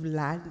of we've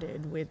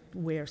landed with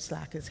where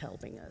Slack is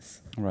helping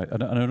us. Right,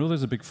 and I know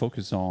there's a big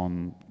focus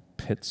on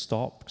pit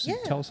stop. So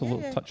tell us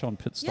touch on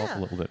pit stop a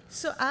little bit.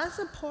 So as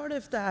a part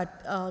of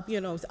that,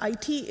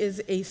 IT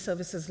is a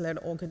services-led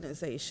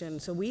organization.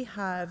 So we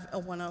have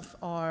one of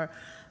our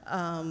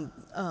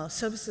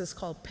services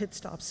called pit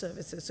stop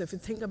services. So if you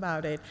think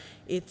about it,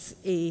 it's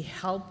a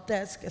help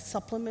desk, a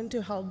supplement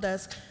to help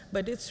desk,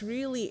 but it's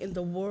really in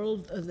the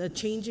world, the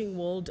changing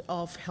world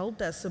of help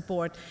desk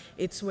support.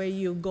 It's where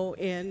you go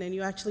in and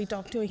you actually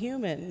talk to a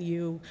human.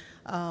 You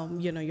know,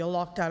 you're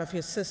locked out of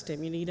your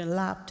system. You need a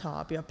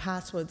laptop. Your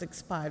password's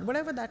expired.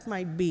 Whatever that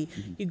might be,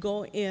 you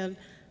go in,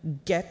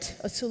 get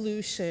a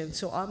solution.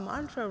 So our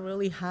mantra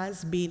really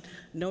has been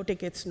no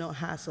tickets, no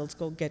hassles,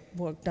 go get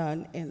work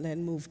done, and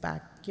then move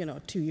back, you know,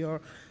 to your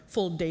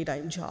full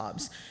daytime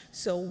jobs.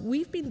 So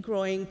we've been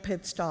growing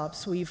pit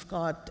stops. We've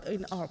got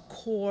in our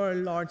core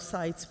large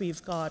sites,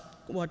 we've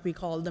got what we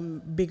call the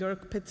bigger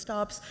pit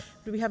stops.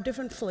 We have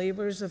different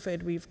flavors of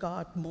it. We've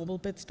got mobile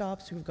pit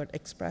stops, we've got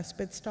express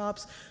pit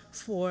stops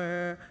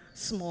for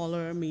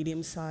smaller,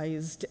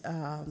 medium-sized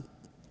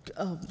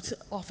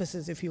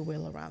offices, if you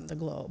will, around the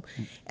globe.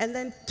 And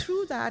then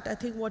through that, I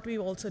think what we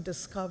also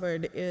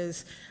discovered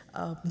is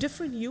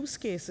different use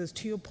cases,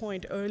 to your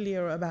point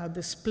earlier about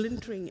the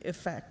splintering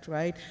effect,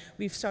 right?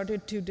 We've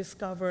started to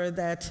discover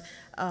that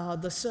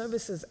the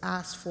services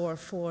asked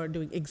for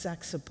doing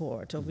exec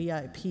support or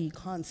VIP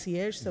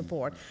concierge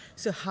support.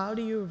 So how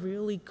do you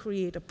really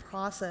create a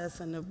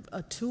process and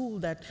a tool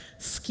that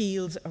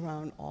scales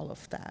around all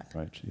of that?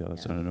 Right, yeah,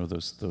 that's, and I know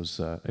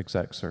those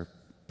execs are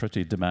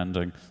pretty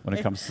demanding when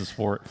it comes to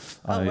sport.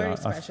 Very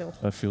special.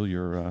 I feel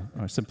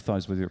I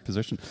sympathize with your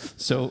position.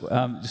 So,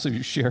 so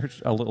you shared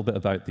a little bit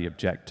about the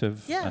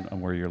objective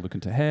and where you're looking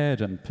to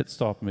head, and pit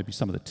stop, maybe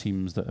some of the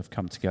teams that have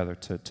come together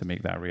to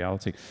make that a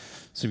reality.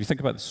 So if you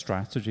think about the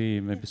strategy,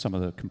 maybe some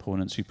of the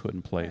components you put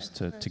in place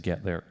to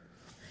get there.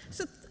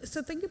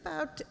 So think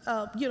about,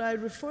 you know, I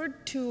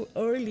referred to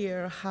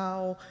earlier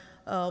how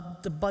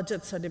the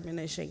budgets are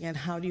diminishing and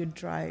how do you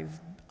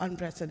drive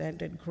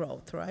unprecedented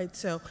growth, right?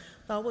 So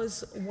that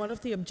was one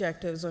of the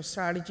objectives or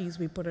strategies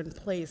we put in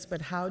place,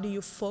 but how do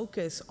you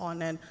focus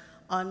on an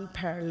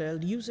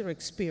unparalleled user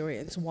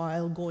experience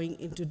while going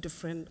into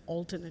different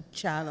alternate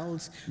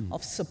channels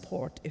of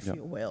support, if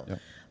you will?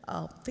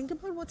 Think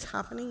about what's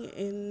happening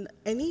in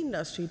any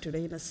industry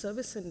today, in a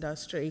service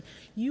industry.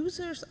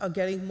 Users are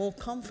getting more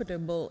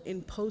comfortable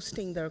in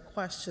posting their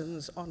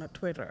questions on a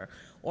Twitter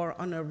or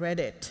on a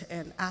Reddit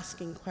and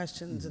asking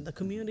questions, and the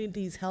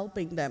community is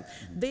helping them.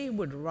 They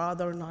would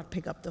rather not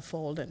pick up the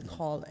phone and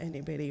call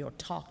anybody or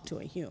talk to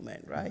a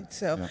human, right?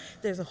 So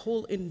there's a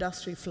whole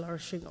industry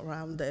flourishing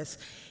around this.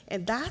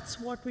 And that's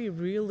what we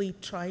really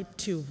tried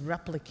to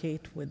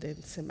replicate within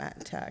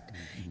Symantec.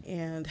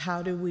 And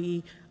how do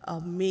we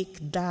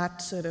make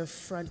that sort of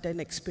front-end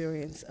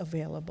experience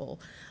available?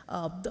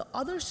 The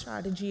other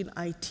strategy in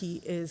IT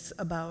is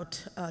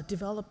about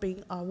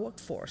developing our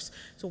workforce.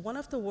 So one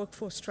of the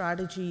workforce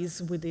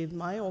strategies within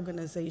my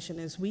organization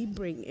is we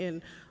bring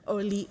in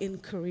early in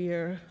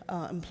career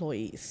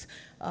employees.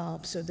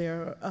 So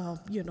they're,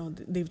 you know,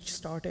 they've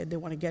started, they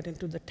want to get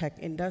into the tech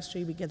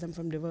industry. We get them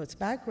from diverse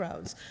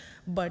backgrounds.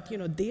 But, you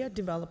know, they are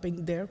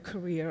developing their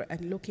career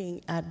and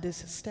looking at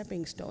this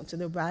stepping stone. So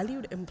they're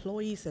valued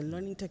employees and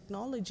learning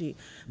technology,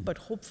 but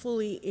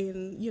hopefully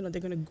you know,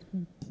 they're going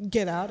to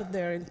get out of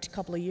there in a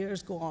couple of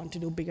years, go on to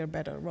do bigger,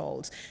 better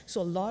roles.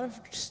 So a lot of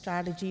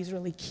strategies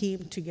really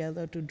came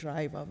together to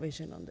drive our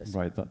vision on this.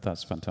 Right,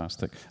 that's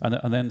fantastic.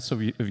 And then, so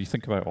if you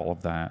think about all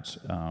of that,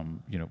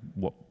 you know,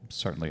 what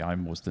certainly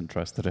I'm most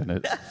interested in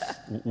it,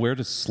 where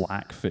does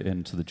Slack fit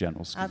into the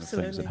general scheme of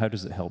things, and how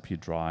does it help you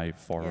drive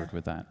forward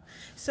with that?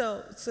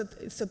 So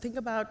think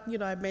about, you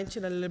know, I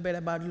mentioned a little bit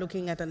about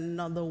looking at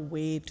another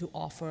way to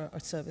offer a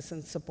service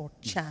and support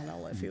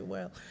channel, if you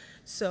will.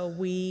 So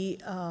we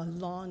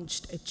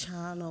launched a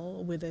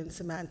channel within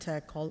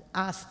Symantec called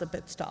Ask the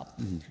Pit Stop.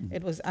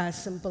 It was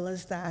as simple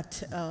as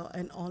that,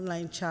 an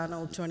online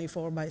channel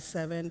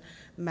 24/7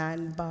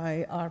 manned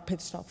by our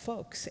pit stop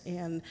folks.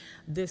 And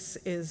this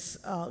is,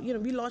 you know,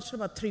 we launched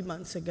about 3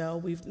 months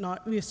ago.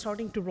 We're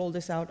starting to roll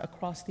this out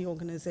across the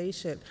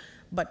organization.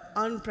 But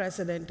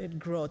unprecedented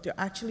growth. You're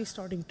actually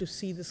starting to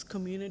see this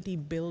community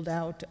build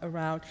out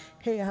around,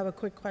 hey, I have a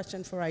quick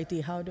question for IT.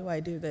 How do I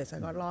do this? I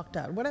got locked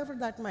out. Whatever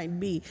that might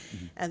be.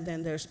 And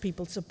then there's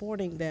people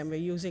supporting them. We're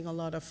using a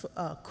lot of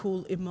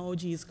cool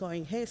emojis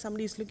going, hey,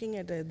 somebody's looking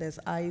at it. There's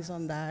eyes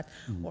on that.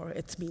 Or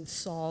it's been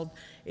solved.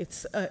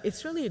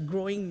 It's really a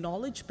growing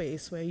knowledge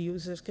base where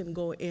users can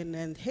go in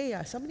and,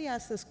 hey, somebody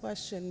asked this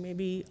question.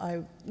 Maybe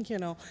I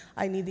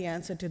need the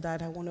answer to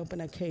that. I want to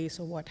open a case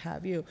or what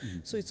have you.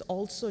 So it's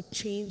also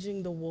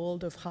changing the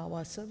world of how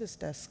our service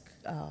desk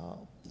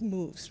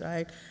moves,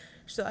 right?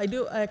 So I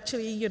do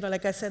actually, you know,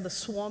 like I said, the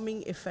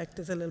swarming effect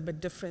is a little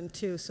bit different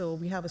too. So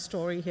we have a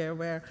story here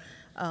where,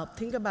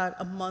 think about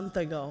a month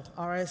ago,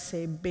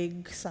 RSA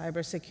big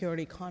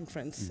cybersecurity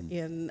conference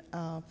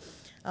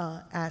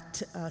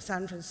at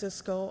San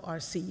Francisco. Our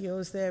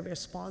CEO's there, we're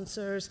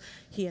sponsors.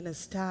 He and his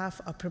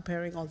staff are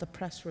preparing all the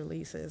press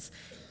releases.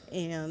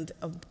 And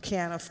a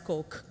can of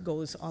Coke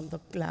goes on the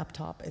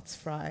laptop, it's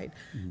fried.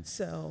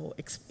 So,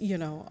 you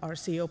know, our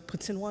CEO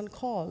puts in one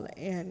call,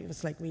 and it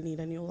was like, we need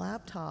a new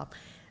laptop.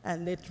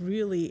 And it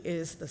really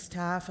is the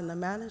staff and the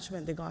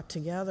management, they got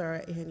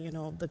together,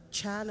 and the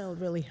channel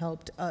really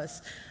helped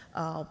us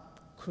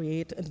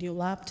create a new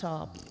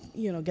laptop,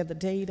 get the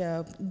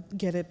data,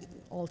 get it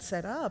all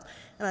set up.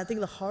 And I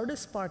think the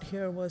hardest part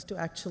here was to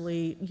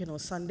actually,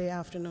 Sunday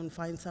afternoon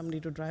find somebody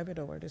to drive it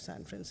over to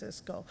San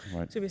Francisco.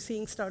 Right. So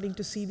we're starting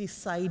to see these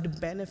side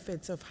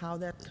benefits of how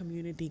that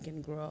community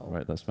can grow.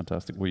 Right, that's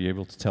fantastic. Were you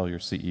able to tell your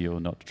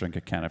CEO not to drink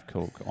a can of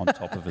Coke on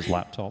top of his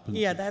laptop?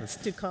 Yeah, that's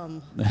to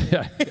come.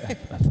 Yeah,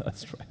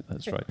 that's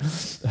right.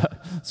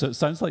 So it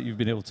sounds like you've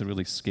been able to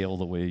really scale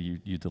the way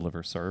you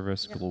deliver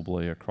service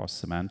globally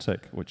across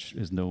Symantec, which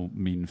is no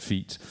mean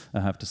feat,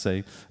 I have to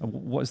say.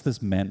 What has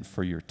this meant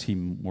for your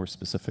team more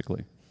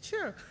specifically?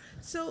 Sure.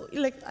 So,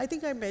 I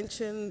think I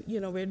mentioned,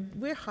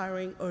 we're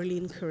hiring early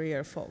in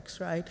career folks,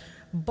 right?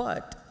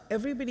 But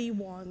everybody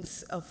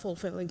wants a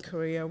fulfilling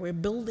career. We're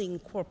building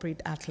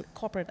corporate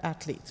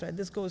athletes, right?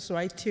 This goes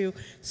right to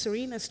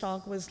Serena's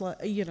talk was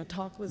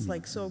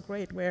like so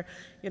great, where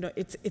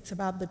it's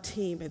about the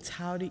team. It's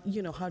how do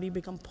you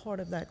become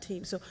part of that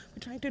team? So we're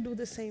trying to do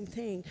the same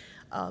thing.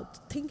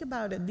 Think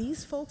about it.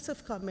 These folks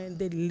have come in.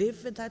 They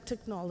live with that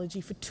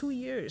technology for 2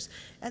 years,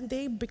 and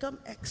they become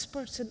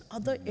experts in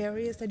other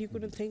areas that you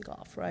couldn't think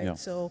of, right? Yeah.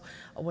 So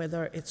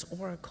whether it's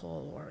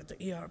Oracle or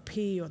the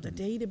ERP or the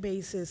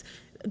databases,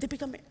 they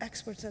become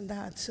experts in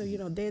that. So,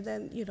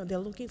 they're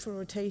looking for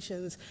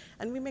rotations,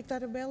 and we make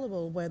that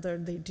available, whether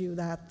they do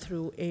that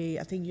through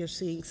I think you're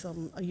seeing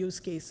some use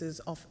cases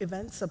of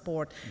event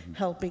support,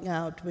 helping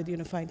out with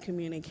unified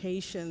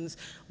communications.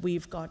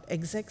 We've got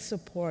exec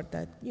support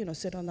that,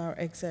 sit on our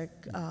exec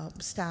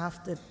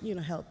staff that,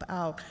 help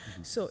out.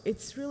 So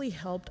it's really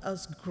helped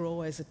us grow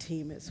as a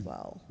team as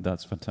well.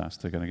 That's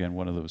fantastic. And again,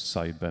 one of those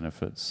side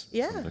benefits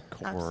from the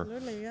core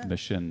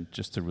mission,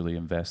 just to really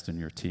invest in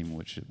your team,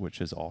 which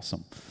is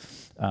awesome.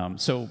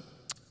 So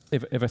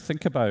if I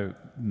think about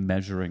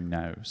measuring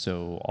now,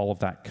 so all of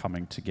that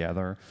coming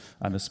together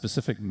and the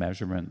specific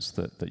measurements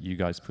that you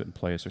guys put in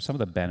place, or some of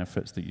the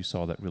benefits that you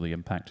saw that really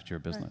impacted your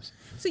business.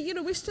 Right.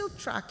 So, we're still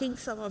tracking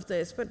some of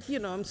this, but,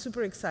 I'm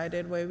super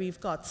excited where we've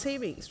got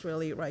savings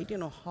really, right?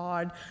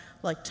 Hard,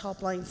 like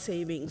top line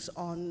savings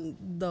on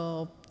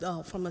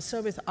from a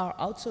service, our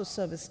outsourced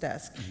service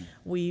desk.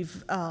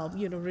 We've,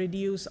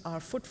 reduced our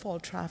footfall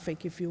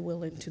traffic, if you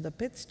will, into the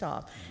pit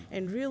stop.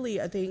 And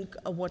really, I think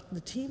what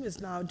the team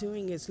is now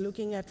doing is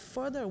looking at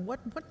further what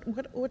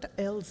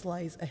else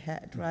lies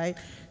ahead, right?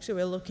 So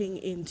we're looking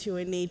into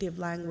a native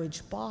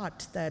language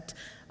bot that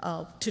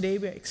today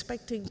we're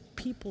expecting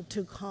people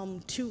to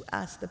come to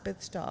us the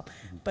pit stop,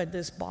 but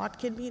this bot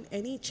can be in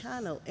any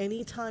channel.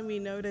 Anytime we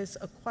notice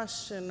a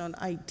question on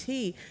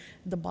IT,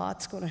 the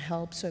bot's going to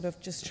help sort of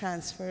just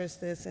transfers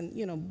this and,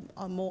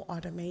 more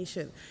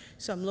automation.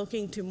 So I'm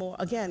looking to more,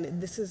 again,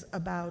 this is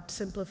about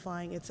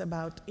simplifying. It's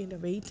about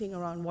innovating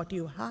around what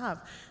you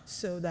have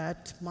so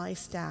that my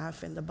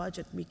staff and the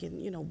budget, we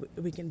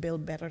can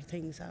build better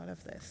things out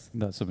of this.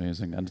 That's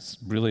amazing. And it's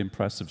a really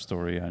impressive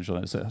story,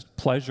 Angela. It's a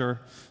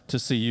pleasure to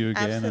see you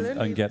again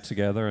and get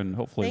together, and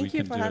hopefully we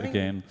can do it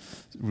again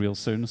real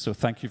soon. So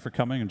thank you for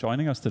coming and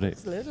joining us today.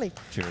 Absolutely.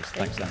 Cheers.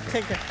 Thanks, Angela.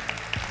 Take care.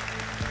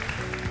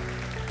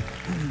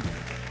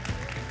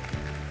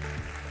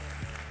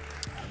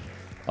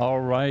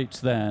 All right,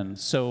 then.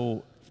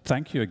 So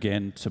thank you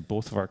again to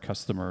both of our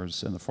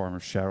customers in the form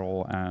of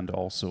Cheryl and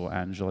also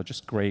Angela.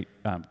 Just great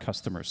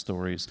customer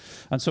stories.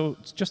 And so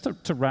just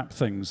to wrap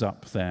things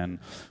up then,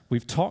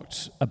 we've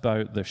talked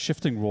about the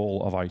shifting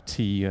role of IT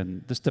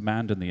and this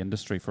demand in the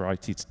industry for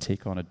IT to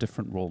take on a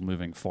different role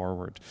moving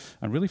forward,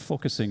 and really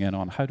focusing in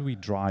on how do we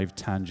drive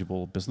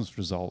tangible business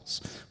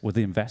results with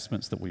the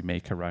investments that we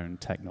make around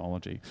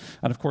technology.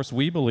 And of course,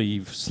 we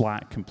believe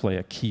Slack can play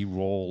a key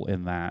role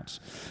in that.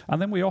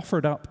 And then we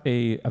offered up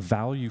a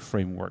value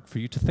framework for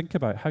you to think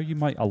about how you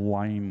might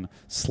align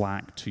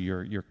Slack to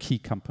your key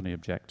company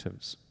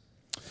objectives.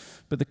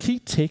 But the key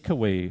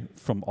takeaway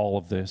from all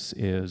of this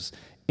is,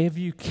 if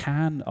you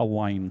can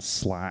align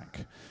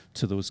Slack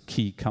to those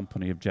key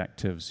company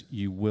objectives,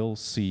 you will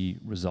see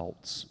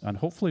results. And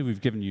hopefully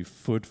we've given you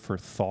food for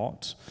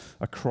thought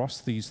across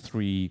these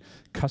 3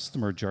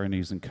 customer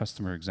journeys and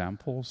customer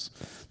examples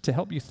to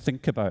help you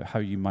think about how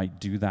you might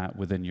do that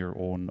within your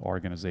own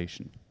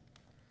organization.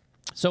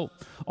 So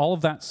all of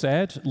that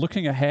said,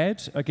 looking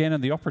ahead, again, in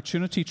the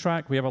opportunity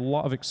track, we have a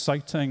lot of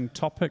exciting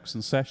topics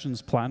and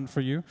sessions planned for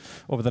you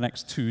over the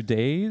next 2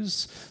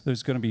 days.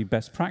 There's going to be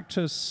best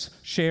practice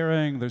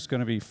sharing. There's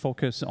going to be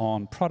focus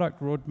on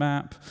product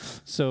roadmap.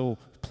 So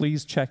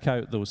please check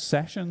out those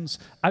sessions.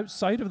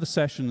 Outside of the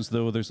sessions,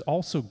 though, there's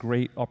also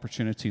great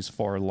opportunities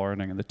for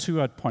learning. And the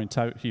 2 I'd point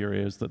out here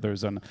is that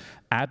there's an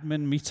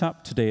admin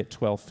meetup today at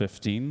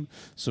 12:15,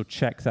 so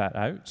check that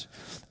out.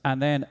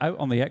 And then out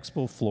on the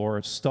expo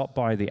floor, stop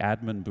by the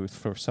admin booth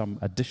for some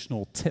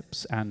additional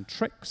tips and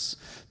tricks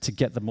to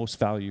get the most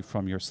value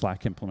from your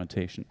Slack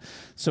implementation.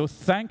 So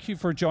thank you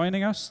for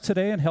joining us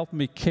today and helping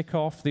me kick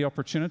off the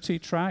opportunity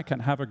track,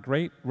 and have a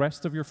great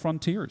rest of your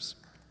frontiers.